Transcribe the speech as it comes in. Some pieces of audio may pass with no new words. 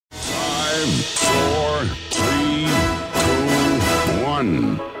4, 3, 2,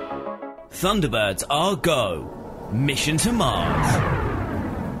 1. Thunderbirds are go. Mission to Mars.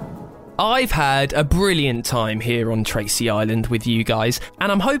 I've had a brilliant time here on Tracy Island with you guys,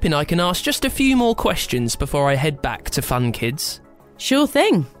 and I'm hoping I can ask just a few more questions before I head back to Fun Kids. Sure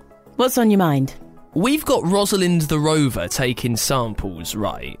thing. What's on your mind? We've got Rosalind the rover taking samples,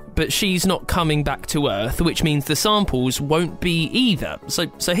 right? But she's not coming back to Earth, which means the samples won't be either. So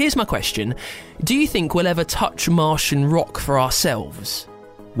here's my question. Do you think we'll ever touch Martian rock for ourselves?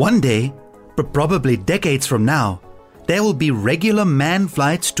 One day, but probably decades from now, there will be regular manned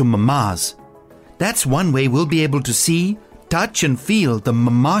flights to Mars. That's one way we'll be able to see, touch and feel the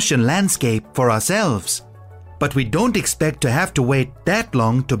Martian landscape for ourselves. But we don't expect to have to wait that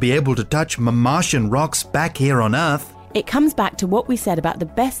long to be able to touch Martian rocks back here on Earth. It comes back to what we said about the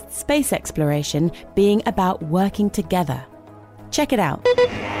best space exploration being about working together. Check it out.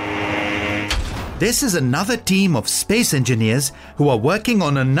 This is another team of space engineers who are working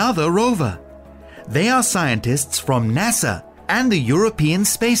on another rover. They are scientists from NASA and the European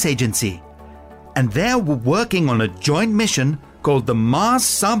Space Agency. And they're working on a joint mission called the Mars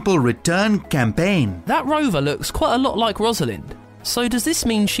Sample Return Campaign. That rover looks quite a lot like Rosalind. So does this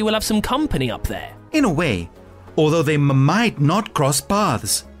mean she will have some company up there? In a way, although they might not cross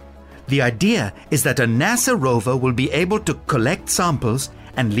paths. The idea is that a NASA rover will be able to collect samples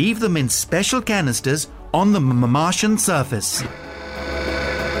and leave them in special canisters on the Martian surface.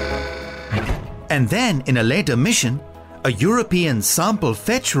 And then, in a later mission, a European sample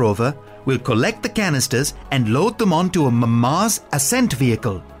fetch rover will collect the canisters and load them onto a Mars ascent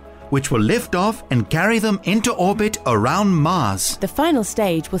vehicle, which will lift off and carry them into orbit around Mars. The final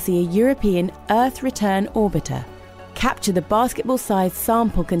stage will see a European Earth Return Orbiter capture the basketball-sized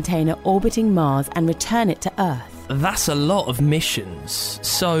sample container orbiting Mars and return it to Earth. That's a lot of missions.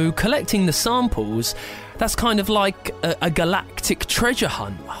 So collecting the samples, that's kind of like a galactic treasure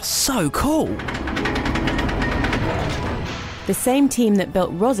hunt. So cool. The same team that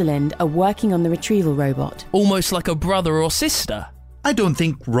built Rosalind are working on the retrieval robot. Almost like a brother or sister. I don't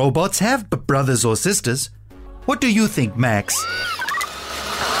think robots have brothers or sisters. What do you think, Max?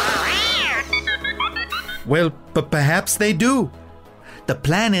 Well, perhaps they do. The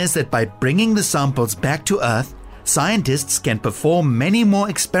plan is that by bringing the samples back to Earth, scientists can perform many more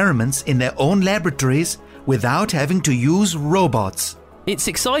experiments in their own laboratories without having to use robots. It's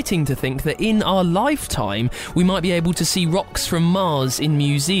exciting to think that in our lifetime we might be able to see rocks from Mars in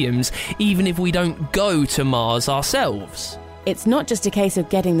museums, even if we don't go to Mars ourselves. It's not just a case of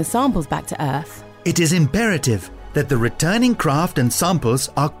getting the samples back to Earth. It is imperative that the returning craft and samples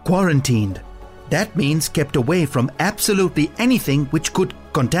are quarantined. That means kept away from absolutely anything which could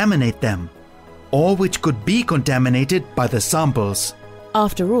contaminate them, or which could be contaminated by the samples.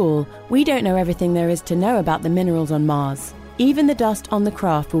 After all, we don't know everything there is to know about the minerals on Mars. Even the dust on the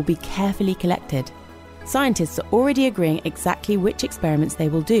craft will be carefully collected. Scientists are already agreeing exactly which experiments they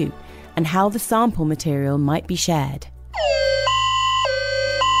will do and how the sample material might be shared.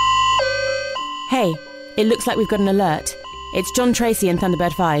 Hey, it looks like we've got an alert. It's John Tracy and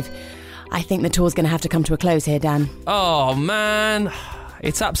Thunderbird 5. I think the tour's going to have to come to a close here, Dan. Oh, man.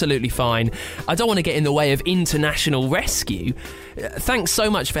 It's absolutely fine. I don't want to get in the way of international rescue. Thanks so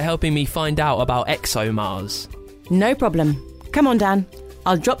much for helping me find out about ExoMars. No problem. Come on, Dan.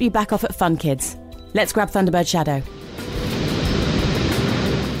 I'll drop you back off at Fun Kids. Let's grab Thunderbird Shadow.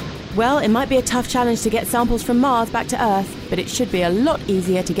 Well, it might be a tough challenge to get samples from Mars back to Earth, but it should be a lot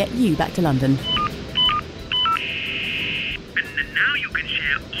easier to get you back to London. And now you can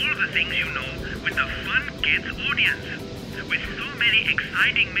share all the things you know with the Fun Kids audience. With so many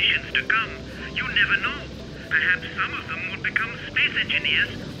exciting missions to come, you never know. Perhaps some of them will become space engineers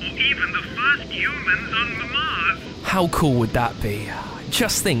or even the first humans on Mars. How cool would that be?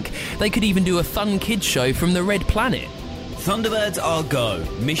 Just think, they could even do a Fun Kids show from the Red Planet. Thunderbirds are go.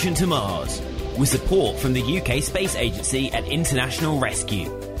 Mission to Mars. With support from the UK Space Agency and International Rescue.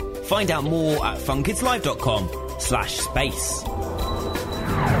 Find out more at funkidslive.com/space.